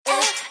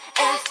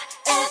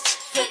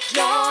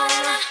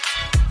Förklararna.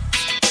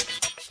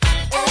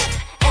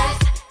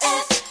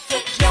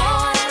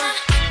 Förklararna.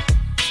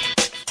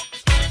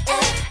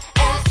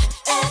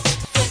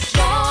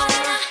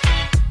 Förklararna.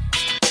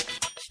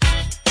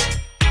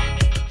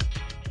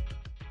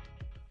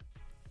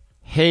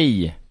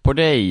 Hej på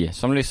dig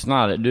som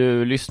lyssnar.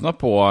 Du lyssnar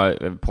på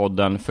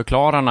podden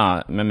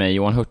Förklararna med mig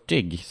Johan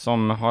Hurtig,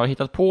 som har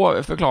hittat på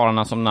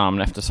Förklararna som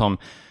namn eftersom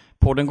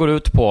podden går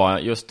ut på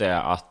just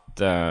det att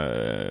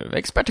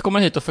experter kommer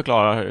hit och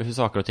förklarar hur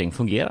saker och ting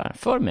fungerar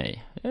för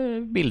mig.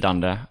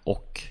 Bildande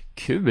och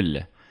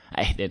kul.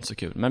 Nej, det är inte så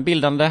kul, men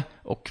bildande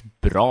och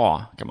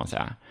bra kan man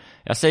säga.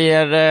 Jag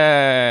säger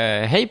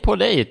hej på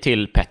dig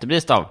till Petter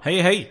Bristav.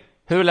 Hej, hej!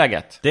 Hur är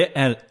läget? Det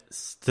är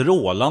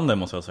strålande,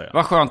 måste jag säga.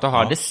 Vad skönt att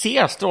höra. Ja. Det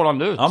ser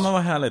strålande ut. Ja, men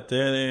vad härligt.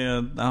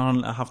 Jag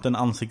har haft en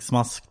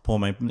ansiktsmask på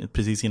mig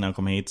precis innan jag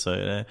kom hit.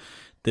 Så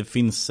det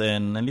finns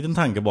en liten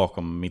tanke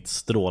bakom mitt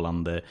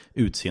strålande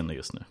utseende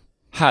just nu.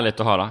 Härligt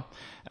att höra.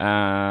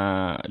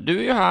 Du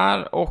är ju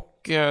här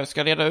och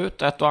ska reda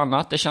ut ett och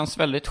annat. Det känns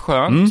väldigt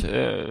skönt.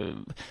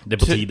 Det är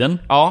på tiden.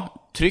 Ja,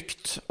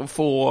 tryggt att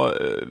få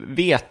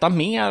veta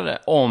mer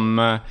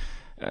om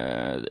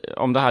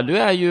det här. Du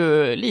är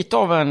ju lite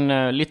av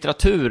en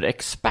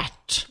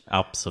litteraturexpert.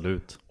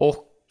 Absolut.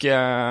 Och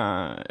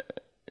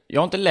jag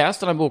har inte läst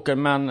den här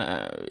boken, men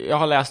jag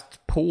har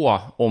läst på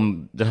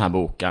om den här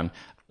boken.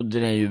 Och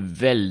den är ju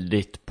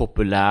väldigt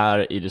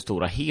populär i det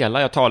stora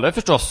hela. Jag talar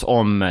förstås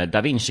om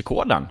Da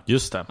Vinci-koden.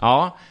 Just det.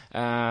 Ja,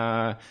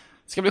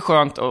 ska bli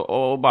skönt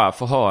att bara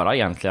få höra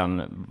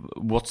egentligen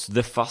what's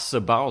the fuss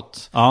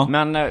about. Ja.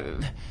 Men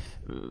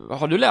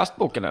har du läst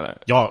boken eller?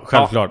 Ja,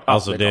 självklart. Ja,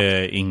 alltså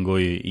det ingår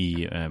ju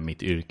i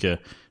mitt yrke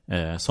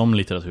som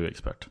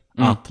litteraturexpert.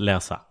 Att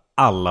läsa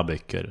alla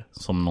böcker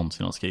som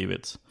någonsin har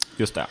skrivits.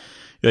 Just det.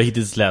 Jag har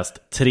hittills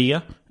läst 3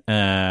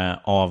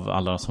 av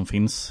alla som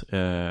finns.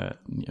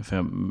 För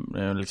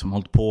jag har liksom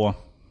hållit på.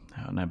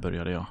 När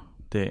började jag?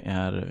 Det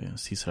är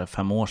sista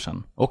 5 år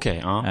sedan. Okej,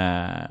 ja.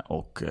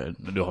 Och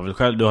du har väl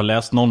själv, du har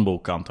läst någon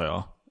bok antar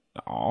jag?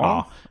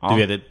 Ja.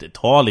 Du vet, det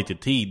tar lite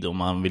tid och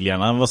man vill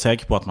gärna vara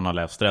säker på att man har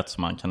läst rätt,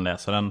 så man kan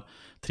läsa den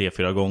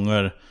 3-4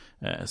 gånger.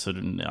 Så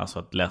alltså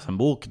att läsa en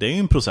bok, det är ju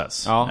en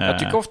process. Ja, jag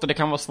tycker ofta det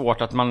kan vara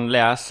svårt att man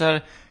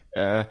läser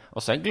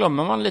och sen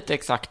glömmer man lite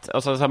exakt,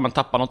 alltså så man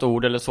tappar något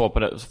ord eller så på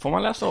det, så får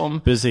man läsa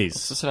om.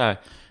 Precis. Sådär.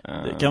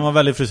 Det kan vara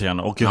väldigt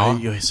frustrerande. Och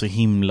jag är så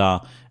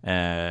himla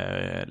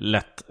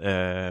lätt,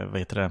 vad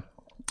heter det?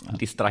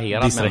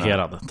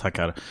 Distraherad,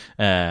 tackar.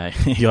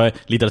 Jag är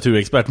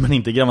litteraturexpert men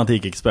inte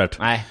grammatikexpert.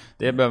 Nej,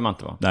 det behöver man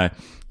inte vara. Nej,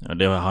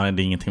 det har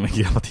ingenting med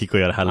grammatik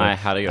att göra heller. Nej,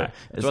 herregud.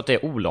 Jag tror att det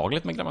är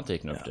olagligt med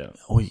grammatik nu. Ja.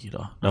 Oj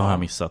då, det har jag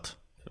missat.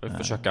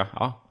 Försöka,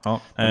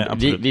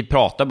 absolut. Vi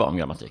pratar bara om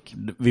grammatik.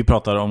 Vi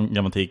pratar om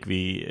grammatik,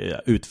 vi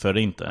utför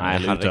det inte. Nej,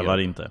 eller utövar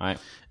inte. Nej.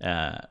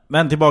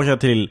 Men tillbaka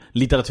till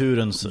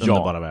litteraturens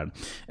underbara värld.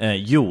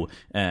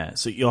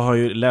 Så jag har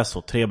ju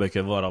läst 3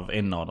 böcker, varav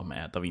en av dem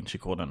är Da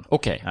Vinci-koden.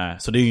 Okej.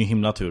 Så det är ju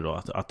himla tur då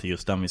att det är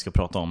just den vi ska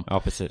prata om. Ja,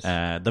 precis.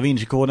 Da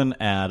Vinci-koden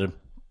är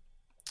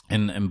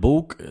en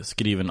bok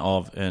skriven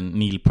av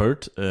Neil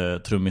Peart,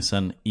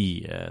 trummisen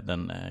i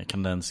den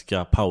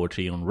kanadensiska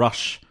power-trion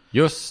Rush.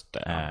 Just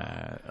det.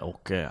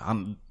 Och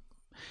han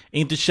är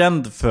inte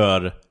känd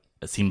för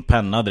sin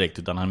penna direkt,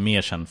 utan han är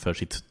mer känd för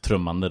sitt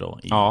trummande då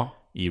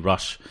i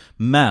Rush.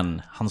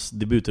 Men hans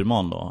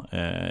debutroman då,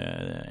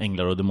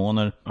 Änglar och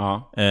demoner,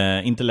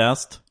 inte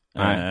läst.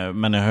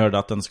 Men jag hörde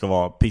att den ska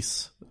vara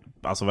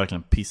alltså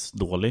verkligen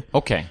pissdålig.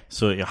 Okej.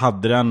 Så jag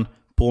hade den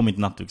på mitt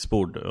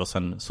nattduksbord och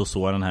sen så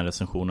såg jag den här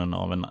recensionen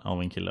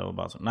av en kille och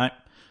bara så, nej,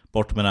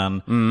 bort med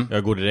den.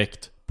 Jag går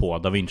direkt på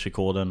Da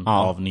Vinci-koden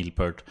av Neil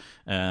Peart.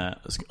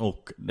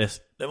 Och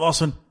det var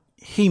så en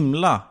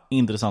himla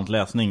intressant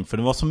läsning, för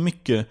det var så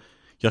mycket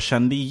jag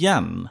kände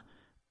igen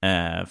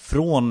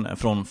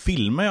från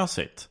filmer jag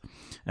sett.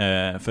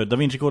 För Da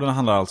Vinci-koden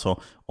handlar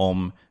alltså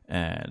om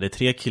det är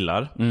 3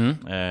 killar.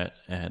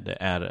 Det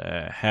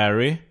är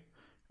Harry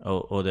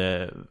och det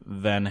är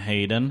Van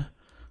Hayden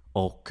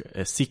och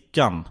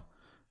Sickan.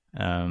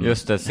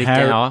 Just det,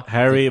 Sickan,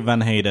 Harry,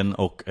 Van Hayden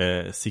och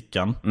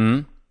Sickan.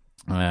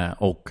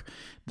 Och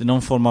det är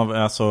någon form av,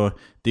 alltså,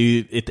 det är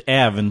ju ett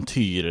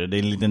äventyr. Det är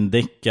en liten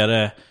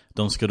deckare.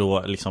 De ska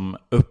då liksom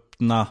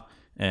öppna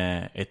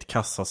ett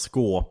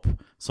kassaskåp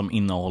som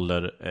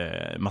innehåller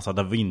massa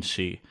Da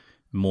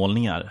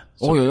Vinci-målningar.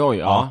 Oj,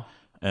 ja.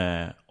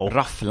 Och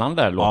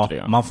rafflande låter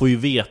det. Man får ju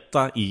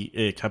veta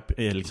i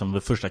liksom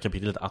det första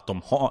kapitlet att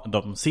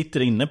de sitter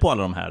inne på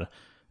alla de här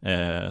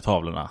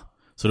tavlorna.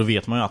 Så då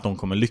vet man ju att de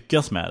kommer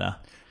lyckas med det.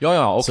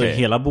 Ja, okej. Så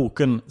hela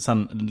boken,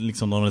 sen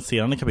liksom de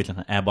resterande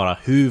kapitlen, är bara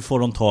hur får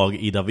de tag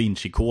i Da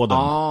Vinci-koden.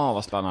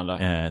 Vad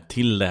spännande.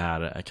 Till det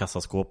här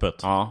kassaskåpet.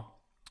 Ja.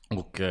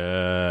 Och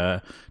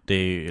det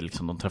är ju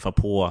liksom, de träffar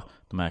på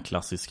de här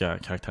klassiska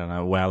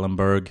karaktärerna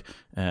Wallenberg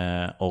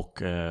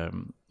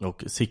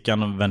och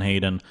Sickan, Van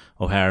Hayden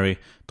och Harry.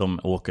 De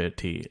åker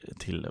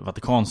till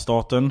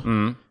Vatikanstaten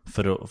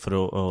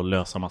för att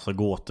lösa massa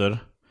gåtor.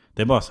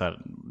 Det är bara så här,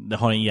 det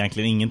har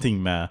egentligen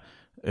ingenting med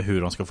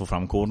hur de ska få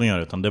fram kodningar,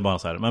 utan det är bara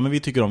så här, men vi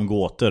tycker om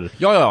gåtor.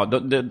 Ja,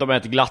 de är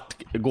ett glatt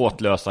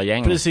gåtlösa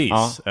gäng.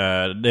 Precis,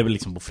 det är väl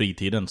liksom på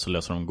fritiden så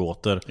löser de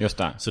gåtor. Just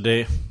det. Så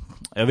det,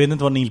 jag vet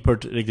inte vad Neil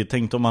Peart riktigt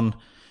tänkte, om man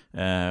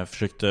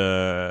försökte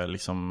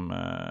liksom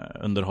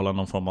underhålla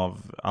någon form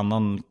av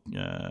annan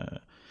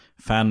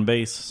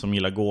fanbase som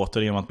gillar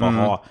gåtor genom att bara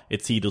ha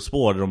ett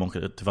sidospår där de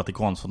åker till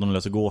Vatikan så att de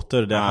löser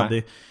gåtor.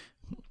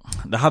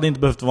 Det hade inte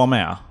behövt vara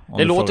med.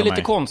 Det låter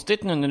lite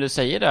konstigt nu när du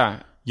säger det.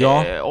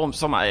 Ja.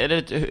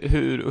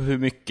 Hur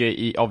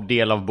mycket av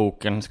del av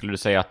boken skulle du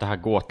säga att det här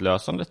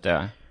gåtlösandet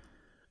är?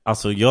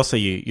 Alltså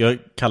jag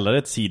kallar det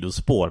ett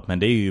sidospår, men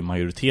det är ju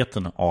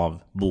majoriteten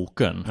av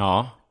boken.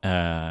 Ja.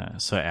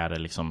 Så är det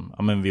liksom,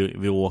 ja, men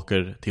vi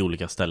åker till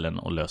olika ställen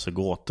och löser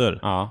gåtor.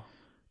 Ja.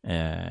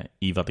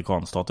 I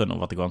Vatikanstaten. Och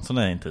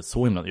Vatikanstaten är inte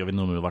så himla, jag vet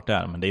inte om du har varit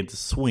där, men det är inte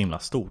så himla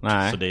stort.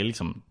 Nej. Så det är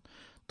liksom,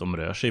 de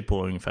rör sig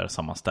på ungefär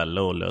samma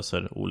ställe och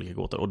löser olika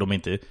gåtor. Och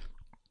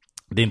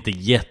det är inte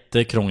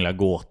jättekrångliga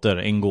gåtor.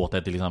 En gåta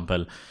är till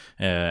exempel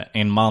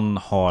en man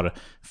har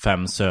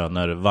 5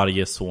 söner.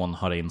 Varje son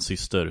har en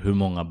syster. Hur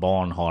många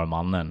barn har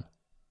mannen?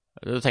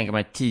 Då tänker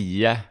man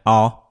 10.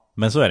 Ja,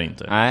 men så är det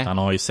inte. Nej. Han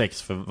har ju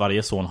 6, för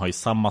varje son har ju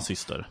samma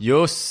syster.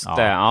 Just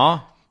det, ja.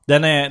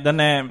 Den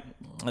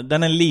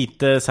är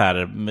lite så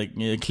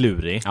här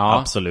klurig, ja.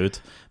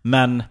 Absolut.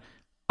 Men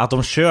att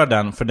de kör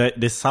den, för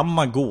det är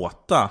samma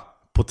gåta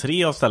på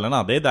 3 av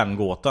ställena, det är den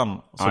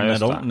gåtan. Så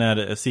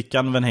när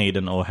Sickan, Van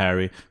Hayden och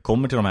Harry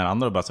kommer till de här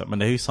andra och bara säger, men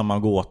det är ju samma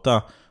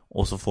gåta.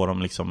 Och så får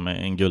de liksom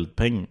en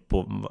guldpeng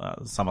på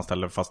samma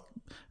ställe, fast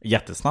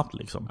jättesnabbt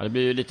liksom. Ja, det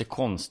blir ju lite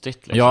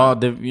konstigt liksom.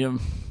 Ja,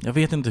 jag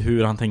vet inte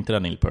hur han tänkte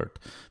den, Neil Peart.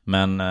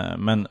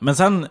 Men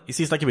sen i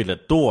sista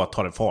kapitlet, då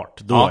tar det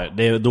fart. Då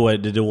är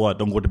det då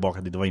de går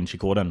tillbaka till Da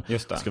Vinci-koden.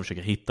 Just det. Ska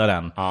försöka hitta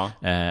den. Ja.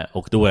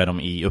 Och då är de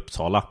i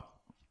Uppsala.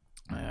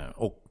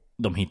 Och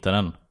de hittar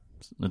den.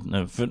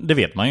 För det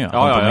vet man ju.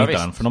 Ja,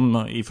 den.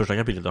 För i första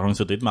kapitlet har de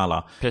suttit med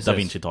alla Da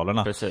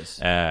Vinci-talarna.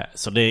 Precis.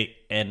 Så det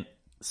är en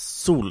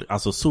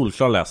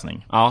solklar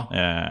läsning. Ja.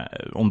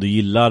 Om du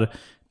gillar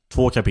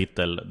 2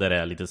 kapitel där det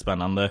är lite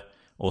spännande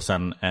och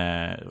sen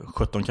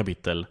 17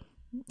 kapitel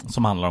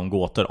som handlar om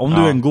gåtor. Om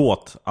du är en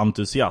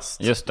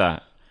gåtentusiast. Just det.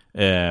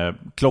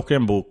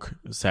 Klockren bok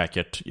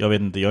säkert. Jag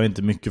vet inte, jag är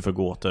inte mycket för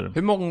gåtor.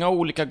 Hur många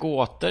olika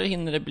gåtor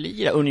hinner det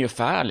bli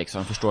ungefär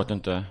liksom? Förstår att du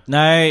inte.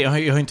 Nej,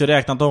 jag har inte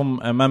räknat om,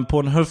 men på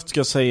en höft ska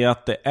jag säga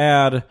att det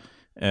är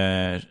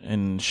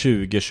en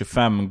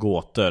 20-25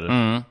 gåtor.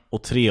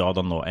 Och 3 av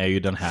dem då är ju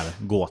den här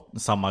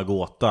samma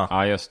gåta.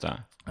 Ja, just det.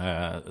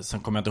 Sen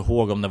kommer jag inte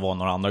ihåg om det var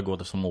några andra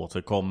gåtor som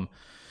återkom,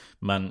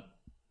 men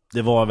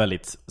det var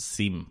väldigt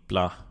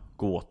simpla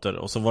gåtor.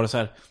 Och så var det så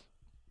här,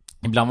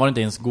 ibland var det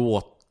inte ens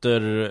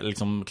gåtor,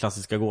 liksom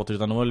klassiska gåtor,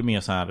 utan det var väl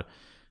mer så här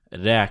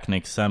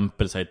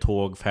räkneexempel, så här,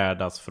 tåg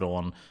färdas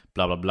från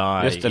bla bla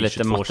bla. Just det,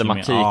 lite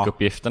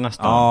matematikuppgifter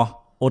nästan.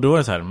 Ja, och då är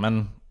det så här,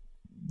 men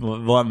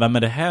vem är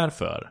det här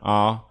för?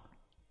 Ja.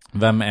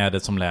 Vem är det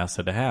som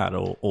läser det här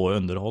och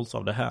underhålls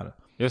av det här?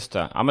 Just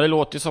det. Ja, men det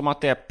låter ju som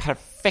att det är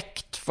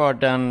perfekt för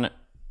den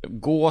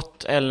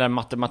gåt- eller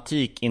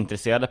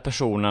matematikintresserade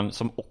personen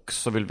som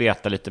också vill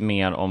veta lite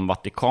mer om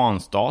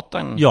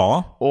Vatikanstaten.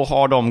 Ja. Och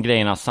har de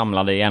grejerna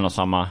samlade i en och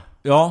samma.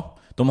 Ja,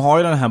 de har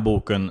ju den här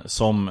boken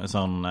som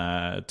sån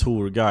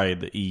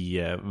tourguide i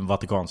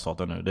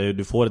Vatikanstaten nu.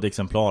 Du får ett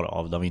exemplar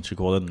av Da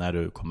Vinci-koden när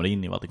du kommer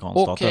in i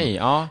Vatikanstaten. Okej,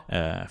 ja.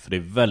 För det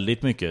är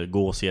väldigt mycket,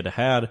 gå och se det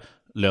här,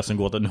 lös en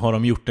gåta. Nu har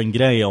de gjort en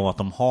grej av att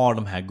de har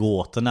de här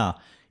gåtorna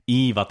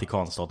i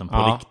Vatikanstaten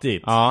på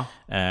riktigt. Ja.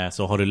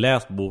 Så har du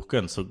läst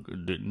boken så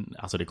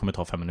alltså det kommer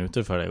ta 5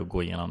 minuter för dig att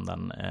gå igenom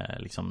den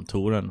liksom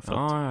touren, för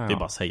att det är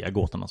bara att säga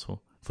gåtorna så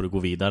får du gå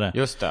vidare.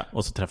 Just det.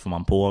 Och så träffar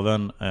man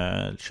påven,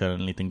 kör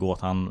en liten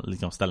gåta, han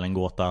liksom ställer en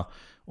gåta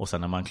och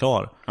sen är man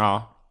klar.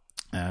 Ja.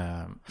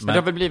 Men det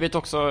har väl blivit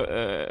också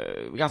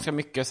ganska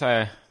mycket så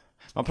här.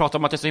 Man pratar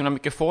om att det är så himla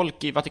mycket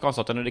folk i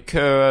Vatikanstaten och det är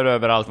köer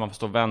överallt, man får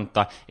stå och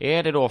vänta.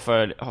 Är det då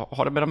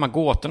har det med de här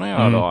gåtorna att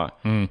göra då?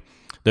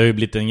 Det har ju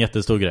blivit en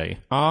jättestor grej.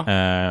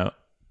 Ja.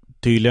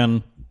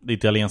 Tydligen, det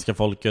italienska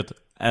folket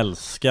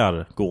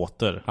älskar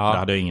gåtor. Ja. Det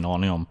hade jag ingen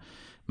aning om.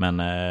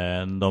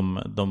 Men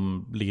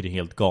de blir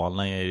helt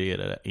galna i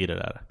det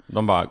där.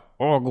 De bara,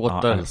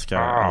 gåtor.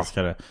 Ja,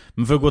 älskar det.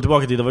 Men för att gå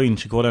tillbaka till Da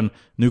Vinci-koden,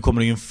 nu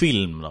kommer det ju en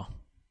film då.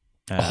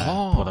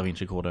 På Da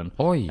Vinci-koden.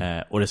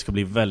 Och det ska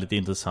bli väldigt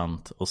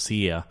intressant att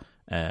se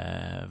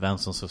vem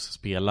som ska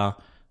spela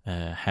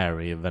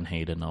Harry, Van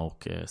Hayden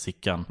och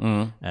Sickan.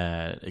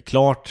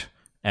 Klart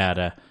är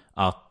det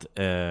att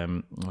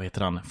vad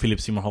heter han?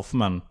 Philip Seymour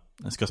Hoffman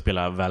ska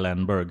spela Val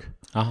Enberg.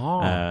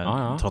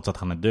 Trots att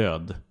han är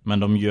död. Men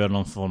de gör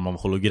någon form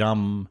av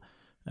hologram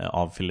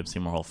av Philip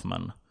Seymour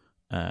Hoffman.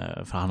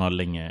 För han har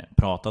länge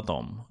pratat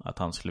om att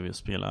han skulle vilja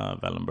spela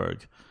Val Enberg.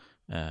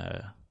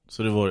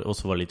 Så det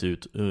var lite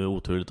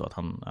oturligt att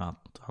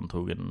han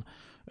tog en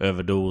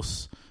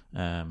överdos.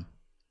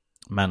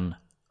 Men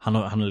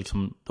han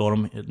liksom,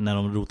 när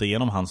de rotar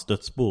igenom hans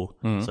dödsbo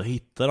så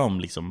hittar de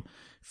liksom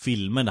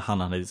filmer där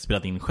han hade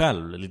spelat in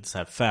själv, lite så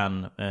här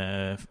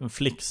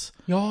fan-flicks.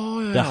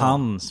 Där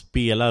han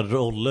spelar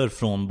roller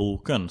från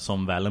boken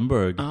som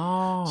Wallenberg.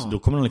 Så då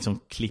kommer de liksom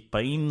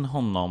klippa in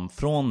honom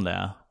från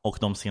det. Och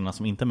de scener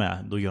som inte är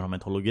med, då gör de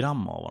ett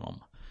hologram av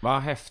honom.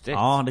 Vad häftigt.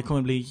 Ja, det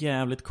kommer bli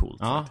jävligt coolt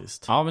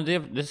faktiskt. Ja, men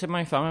det ser man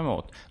ju fram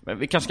emot. Men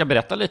vi kanske ska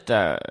berätta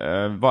lite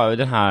vad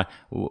den här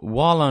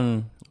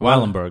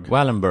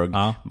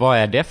Wallenberg. Vad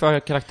är det för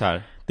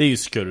karaktär? Det är ju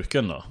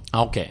skurken då.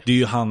 Okej. Det är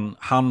ju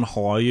han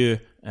har ju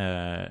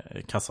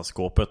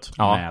kassaskåpet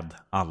med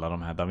alla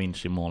de här Da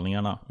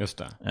Vinci-målningarna. Just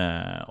det.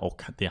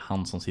 Och det är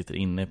han som sitter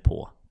inne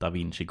på Da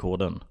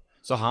Vinci-koden.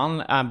 Så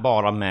han är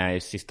bara med i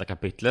sista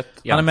kapitlet?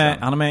 Han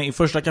är med i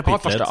första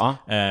kapitlet.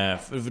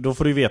 För då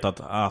får du veta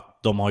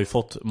att de har ju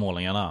fått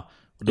målningarna.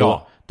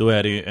 Då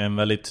är det ju en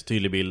väldigt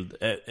tydlig bild,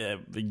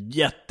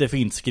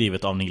 jättefint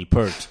skrivet av Neil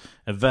Peart.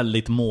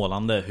 Väldigt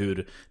målande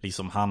hur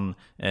liksom han,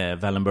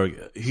 Wallenberg,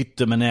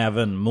 hytter med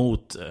näven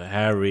mot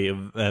Harry,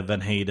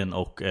 Van Hayden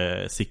och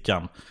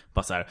Sickan.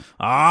 Bara såhär,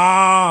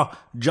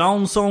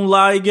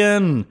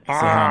 Jönssonligan!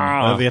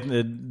 Jag vet,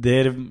 det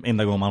är det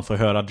enda gången man får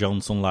höra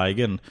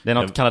Jönssonligan. Det är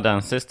något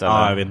kanadensiskt eller?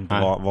 Ja, jag vet inte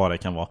vad det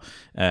kan vara.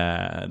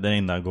 Den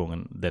enda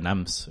gången det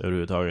nämns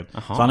överhuvudtaget.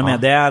 Så han är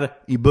med där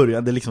i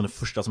början. Det är liksom det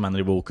första som händer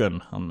i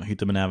boken. Han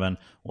hytter med näven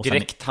och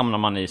direkt hamnar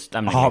man i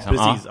stämning. Ja, liksom.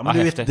 Precis. Men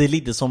du vet, det är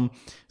lite som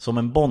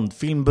en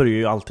Bondfilm börjar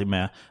ju alltid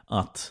med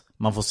att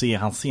man får se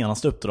hans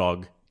senaste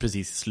uppdrag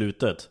precis i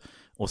slutet.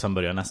 Och sen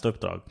börjar nästa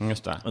uppdrag.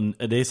 Just det. Och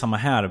det är samma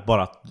här,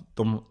 bara att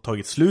de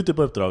tagit slutet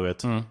på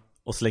uppdraget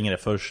och slänger det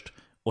först.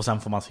 Och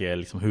sen får man se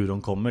liksom hur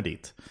de kommer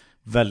dit.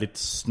 Väldigt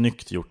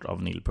snyggt gjort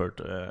av Neil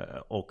Peart.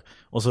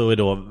 Och så är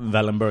då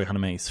Wallenberg, han är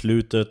med i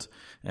slutet.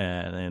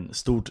 En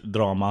stort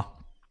drama.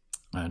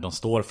 De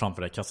står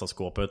framför det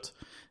kassaskåpet.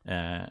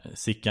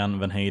 Sickan,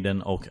 Van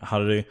Hayden och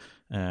Harry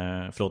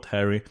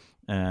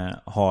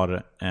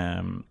har...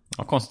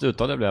 Vad konstigt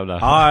uttal det blev där.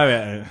 Ja,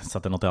 jag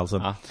satte något i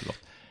halsen.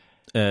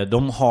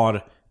 De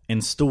har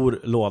en stor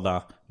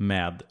låda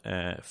med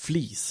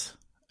flis.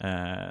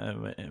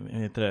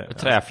 Heter det?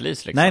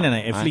 Träflis liksom?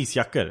 Nej,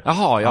 flisjackor.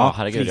 Jaha, ja,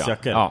 herregud.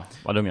 Flisjackor. Ja,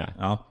 vad dum jag är.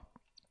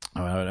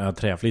 Ja,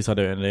 träflis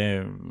hade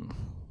det.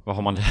 Vad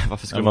har man det?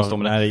 Varför skulle man stå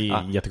med det? Det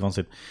är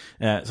jättekonstigt.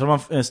 Så de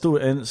har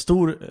en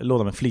stor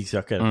låda med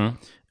flisjackor.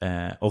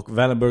 Och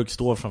Wallenberg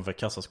står framför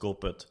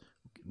kassaskåpet.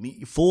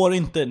 Ni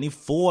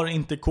får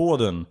inte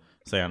koden,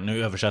 säger han.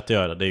 Nu översätter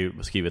jag det. Det är ju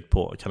skrivet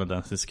på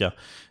kanadensiska.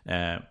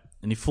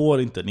 Ni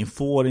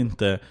får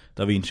inte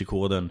Da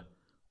Vinci-koden.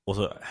 Och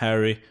så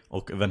Harry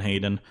och Van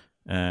Hayden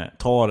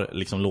tar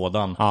liksom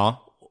lådan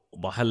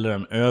och bara häller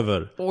den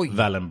över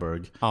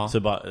Wallenberg. Så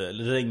det bara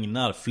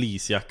regnar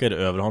flisjackor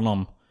över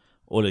honom.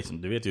 Och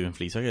liksom, du vet ju en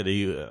flisjacka, det är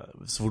ju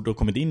så fort du har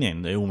kommit in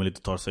igen, det är omöjligt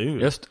att ta sig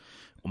ur. Just.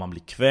 Och man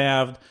blir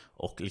kvävd.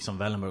 Och liksom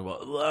Wallenberg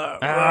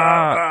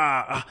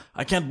bara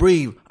I can't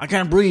breathe.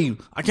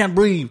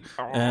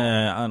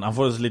 Han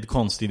får lite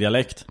konstig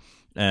dialekt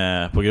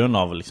på grund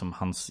av liksom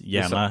hans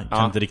hjärna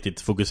kan inte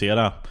riktigt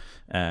fokusera.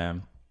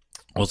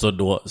 Och så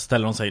då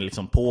ställer de sig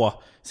liksom på,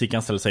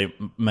 Sickan ställer sig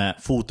med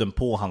foten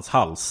på hans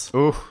hals.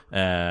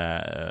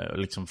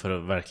 Liksom för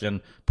att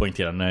verkligen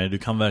poängtera, nej, du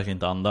kan verkligen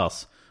inte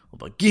andas. Och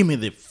bara, give me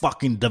the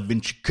fucking Da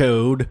Vinci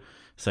Code,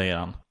 säger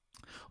han.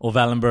 Och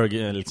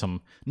Wallenberg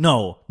liksom,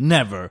 no,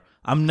 never,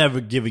 I'm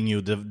never giving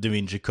you the Da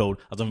Vinci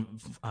Code. Alltså,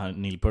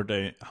 Neil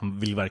Peart, han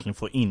vill verkligen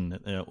få in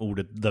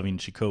ordet Da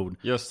Vinci Code.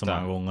 Just så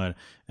många gånger.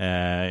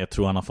 Jag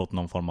tror han har fått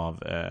någon form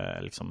av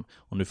liksom,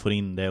 om du får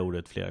in det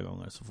ordet flera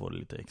gånger så får du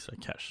lite extra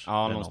cash.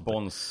 Ja, någon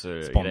spons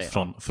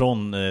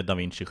från Da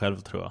Vinci själv,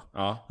 tror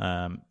jag.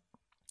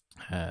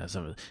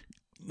 Så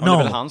det är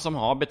väl han som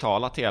har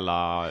betalat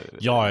hela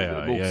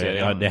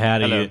bokserien. Ja, det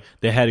här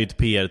är ju ett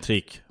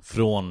PR-trick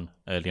från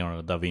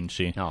Leonardo da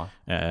Vinci.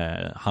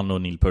 Han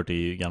och Neil Peart är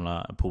ju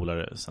gamla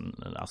polare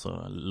sen,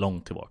 alltså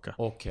långt tillbaka.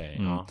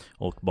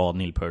 Och bad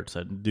Neil Peart så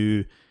här,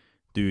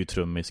 du är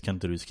trummis, kan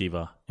inte du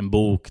skriva en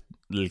bok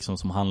liksom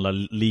som handlar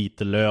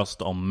lite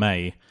löst om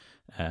mig,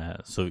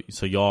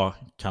 så jag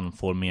kan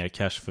få mer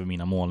cash för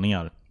mina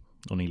målningar.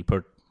 Och Neil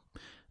Peart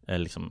är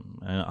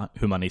liksom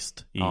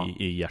humanist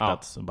i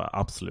hjärtat. Så bara,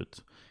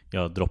 absolut,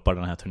 jag droppar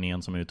den här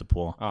turnén som är ute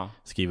på,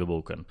 skriver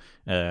boken.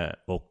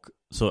 Och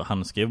så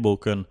han skrev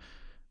boken.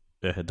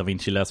 Da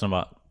Vinci läser den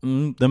bara,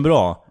 den är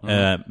bra.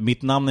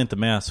 Mitt namn är inte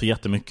med så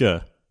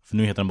jättemycket, för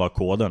nu heter den bara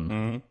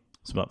koden.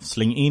 Så bara,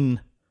 släng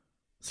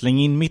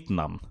in mitt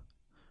namn.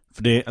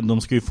 För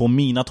de ska ju få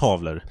mina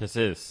tavlor.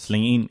 Precis.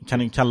 Släng in, kan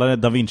du kalla det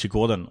Da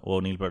Vinci-koden?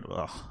 Och Neil Peart,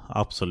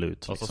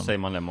 absolut. Och så säger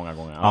man det många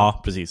gånger.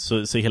 Ja, precis.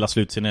 Så hela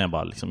slutscenen är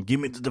bara liksom,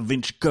 give me the Da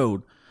Vinci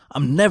Code.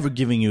 I'm never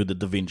giving you the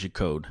Da Vinci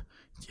Code.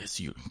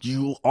 Yes,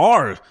 you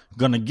are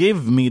gonna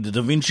give me the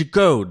Da Vinci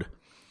Code.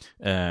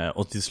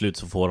 Och till slut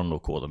så får de då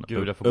koden.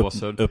 Gud, jag får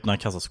gåshud. Öppnar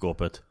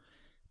kassaskåpet.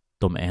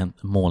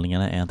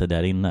 Målningarna är inte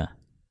där inne.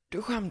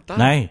 Du skämtar?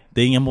 Nej,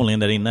 det är inga målningar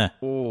där inne.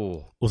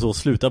 Och så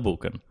slutar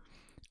boken.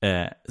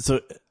 Så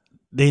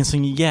det är en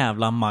sån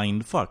jävla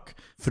mindfuck.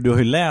 För du har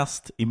ju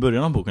läst i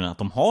början av boken att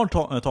de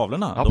har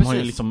tavlorna. Ja, de har ju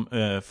precis.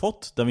 liksom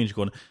fått Da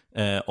Vinci-koden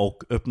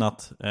och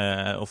öppnat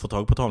och fått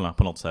tag på tavlorna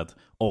på något sätt.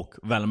 Och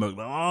Wallenberg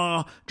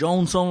bara,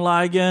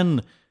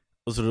 Johnson-lagen!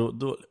 Och,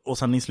 och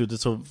sen i slutet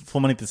så får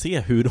man inte se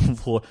hur de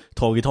får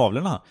tag i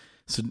tavlorna.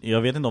 Så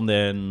jag vet inte om det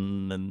är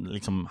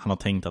liksom, han har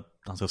tänkt att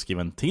han ska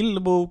skriva en till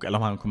bok, eller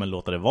om han kommer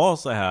låta det vara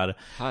så här.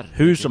 Herregud.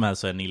 Hur som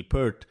helst så är Neil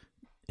Peart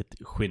ett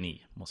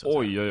geni, måste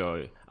jag säga.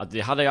 Oj. Att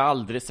det hade jag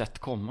aldrig sett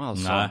komma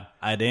alltså.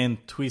 Nej, det är en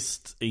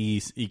twist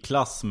i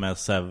klass med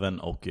Seven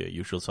och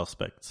Usual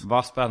Suspects.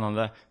 Vad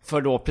spännande.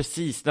 För då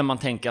precis när man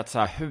tänker att så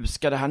här, hur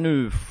ska det här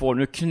nu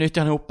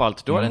knyter han ihop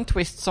allt. Då är det en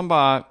twist som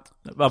bara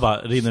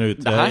rinner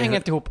ut. det här hänger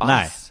inte ihop alls.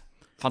 Nej.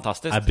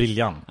 Fantastiskt.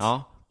 Briljant.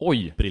 Ja.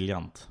 Oj.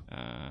 Briljant.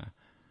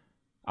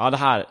 Ja, det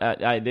här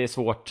det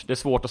är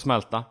svårt att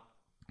smälta.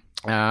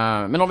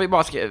 Men om vi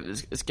bara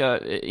ska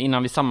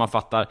innan vi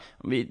sammanfattar,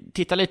 om vi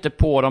tittar lite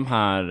på de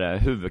här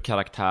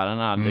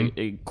huvudkaraktärerna,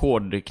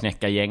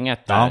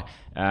 kodknäckargänget där.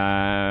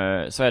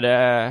 Så är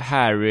det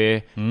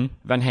Harry,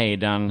 Van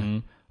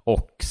Hayden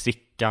och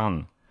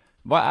Sickan.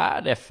 Vad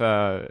är det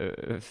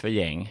för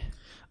gäng?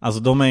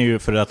 Alltså de är ju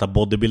för detta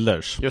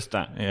bodybuilders. Just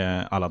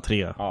det. Alla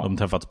tre. Ja. De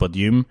träffats på ett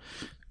gym.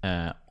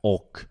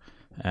 Och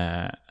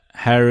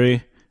Harry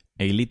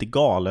är ju lite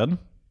galen.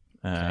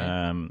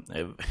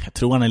 Jag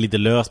tror han är lite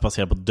lös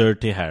baserad på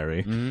Dirty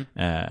Harry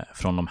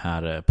från de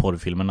här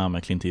porrfilmerna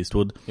med Clint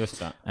Eastwood.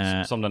 Just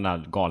det, som den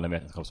där galna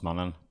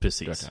vetenskapsmannen.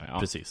 Precis, Dirty,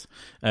 precis.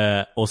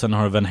 Och sen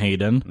har du Van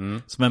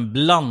Hayden som en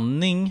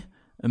blandning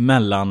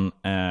mellan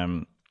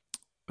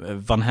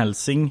Van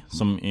Helsing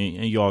som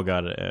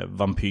jagar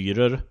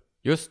vampyrer.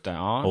 Just det,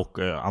 ja. Och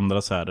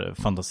andra så här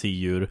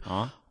fantasidjur.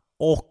 Ja.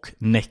 Och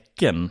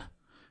Näcken.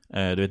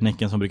 Du vet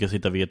Näcken som brukar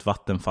sitta vid ett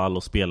vattenfall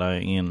och spela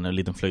i en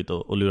liten flöjt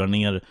och lura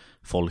ner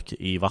folk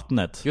i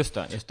vattnet. Just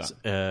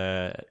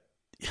det.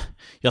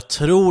 Jag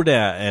tror det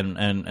är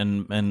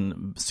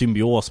en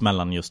symbios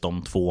mellan just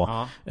de två.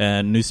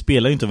 Nu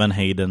spelar ju inte Van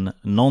Hayden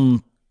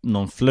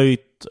någon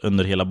flöjt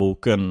under hela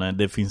boken.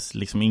 Det finns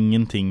liksom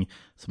ingenting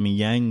som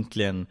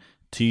egentligen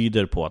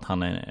tyder på att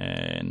han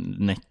är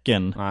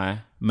Näcken. Nej.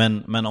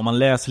 Men om man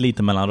läser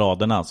lite mellan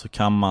raderna så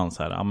kan man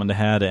så här, men det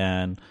här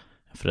är en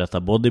för detta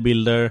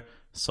bodybuilder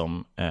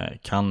som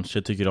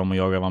kanske tycker om att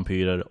jaga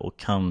vampyrer och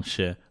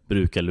kanske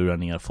brukar lura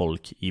ner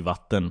folk i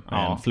vatten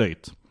med en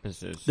flöjt.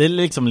 Precis. Det är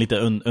liksom lite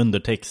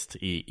undertext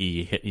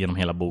genom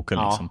hela boken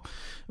liksom.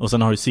 Och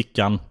sen har du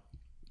Sickan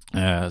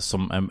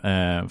som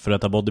för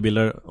detta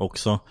bodybuilder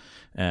också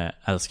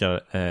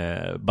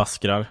älskar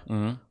baskrar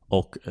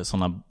och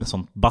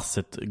sånt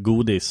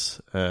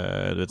basset-godis,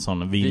 du vet,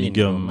 sån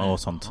vingum och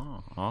sånt.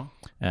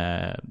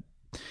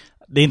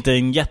 Det är inte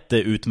en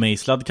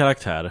jätteutmejslad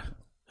karaktär.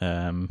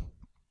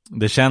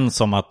 Det känns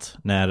som att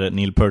när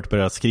Neil Peart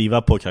började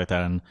skriva på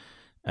karaktären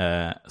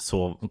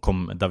så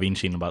kom Da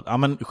Vinci in och bara,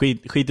 men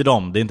skit i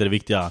dem, det är inte det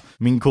viktiga.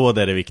 Min kod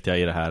är det viktiga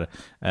i det här.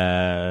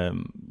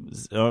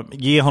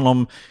 Ge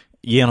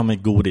honom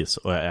ett godis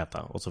och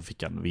äta. Och så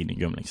fick han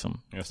vinigum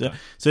liksom.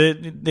 Så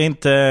det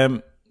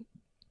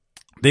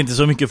är inte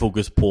så mycket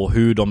fokus på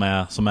hur de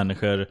är som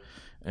människor.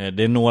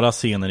 Det är några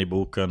scener i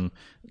boken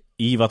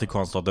i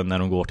Vatikanstaten när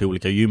de går till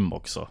olika gym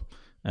också.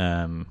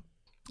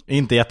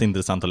 Inte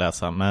jätteintressant att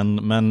läsa,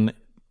 men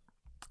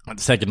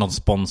säkert någon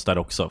spons där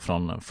också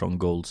från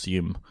Golds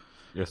gym.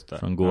 Just det.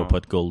 Från går på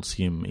ett Golds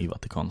gym i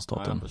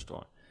Vatikanstaten. Ja, jag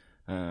förstår.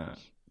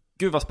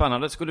 Gud vad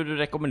spännande. Skulle du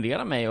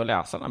rekommendera mig att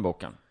läsa den här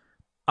boken?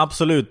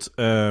 Absolut.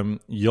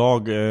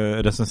 Jag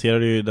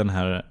recenserade ju den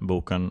här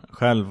boken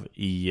själv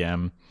i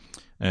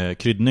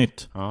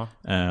Kryddnytt.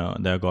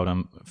 Där jag gav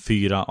den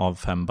 4 av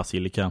 5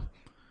 basilika.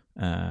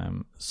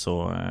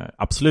 Så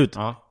absolut.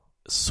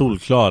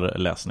 Solklar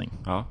läsning.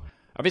 Ja,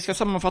 vi ska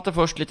sammanfatta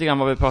först lite grann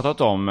vad vi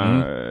pratat om.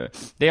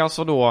 Det är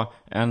alltså då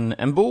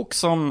en bok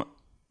som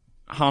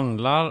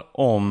handlar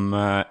om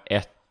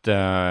ett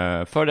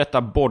för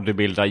detta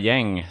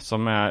bodybuildargäng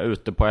som är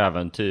ute på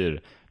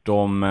äventyr.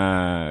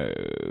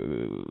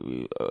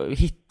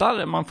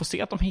 Man får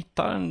se att de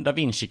hittar en Da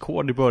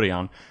Vinci-kod i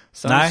början.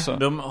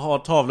 De har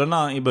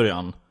tavlorna i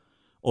början.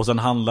 Och sen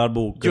handlar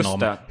boken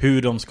om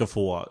hur de ska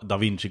få Da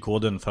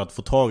Vinci-koden för att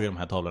få tag i de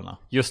här tavlorna.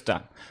 Just det.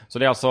 Så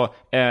det är alltså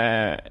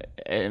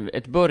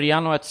ett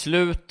början och ett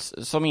slut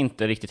som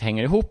inte riktigt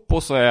hänger ihop.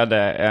 Och så är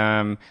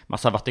det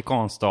massa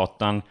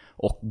Vatikanstaten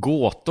och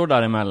gåtor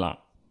däremellan.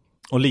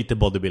 Och lite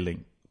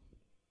bodybuilding.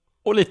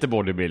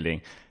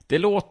 Det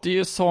låter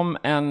ju som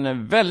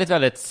en väldigt,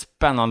 väldigt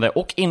spännande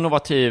och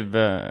innovativ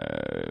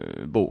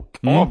bok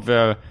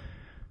av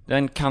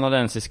den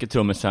kanadensiske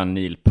trummisen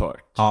Neil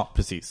Peart. Ja,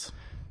 precis.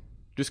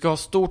 Du ska ha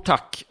stort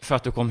tack för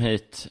att du kom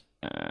hit.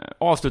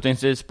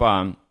 Avslutningsvis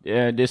bara,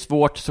 det är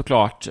svårt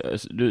såklart,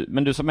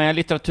 men du som är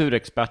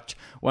litteraturexpert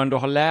och ändå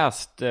har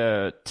läst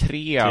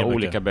 3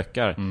 olika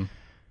böcker.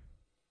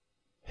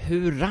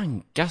 Hur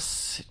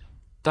rankas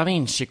Da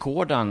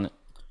Vinci-koden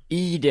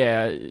i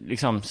det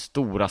liksom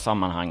stora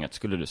sammanhanget,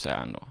 skulle du säga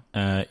ändå?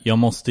 Jag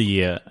måste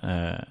ge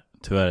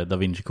tyvärr Da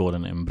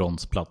Vinci-koden en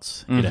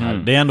bronsplats i det här.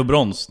 Det är ändå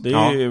brons. Det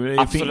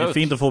är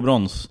fint att få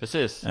brons.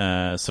 Precis.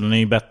 Så den är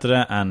ju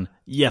bättre än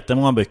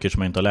jättemånga böcker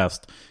som jag inte har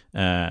läst.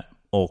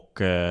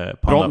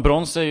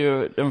 Brons är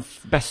ju den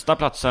bästa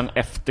platsen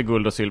efter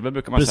guld och silver,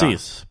 brukar man säga.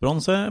 Precis.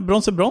 Brons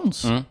är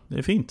brons. Det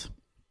är fint.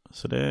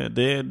 Så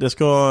det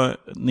ska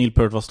Neil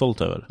Peart vara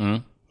stolt över.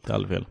 Det är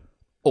aldrig fel.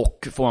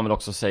 Och får man väl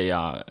också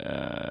säga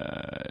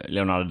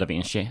Leonardo da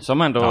Vinci,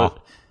 som ändå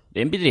det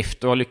är en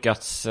bedrift att ha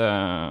lyckats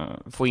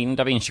få in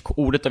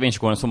ordet Da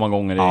Vinci-koden så många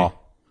gånger.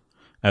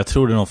 Jag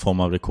tror det är någon form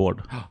av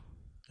rekord.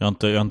 Jag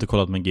har inte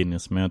kollat med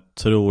Guinness, men jag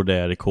tror det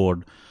är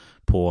rekord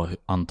på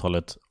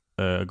antalet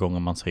gånger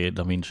man säger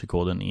Da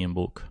Vinci-koden i en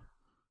bok.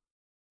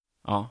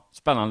 Ja,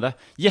 spännande.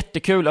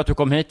 Jättekul att du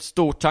kom hit.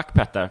 Stort tack,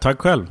 Petter. Tack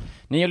själv.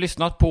 Ni har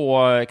lyssnat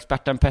på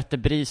experten Petter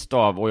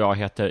Bristav och jag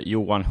heter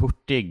Johan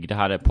Hurtig. Det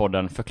här är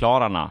podden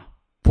Förklararna.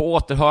 På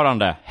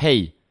återhörande.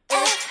 Hej!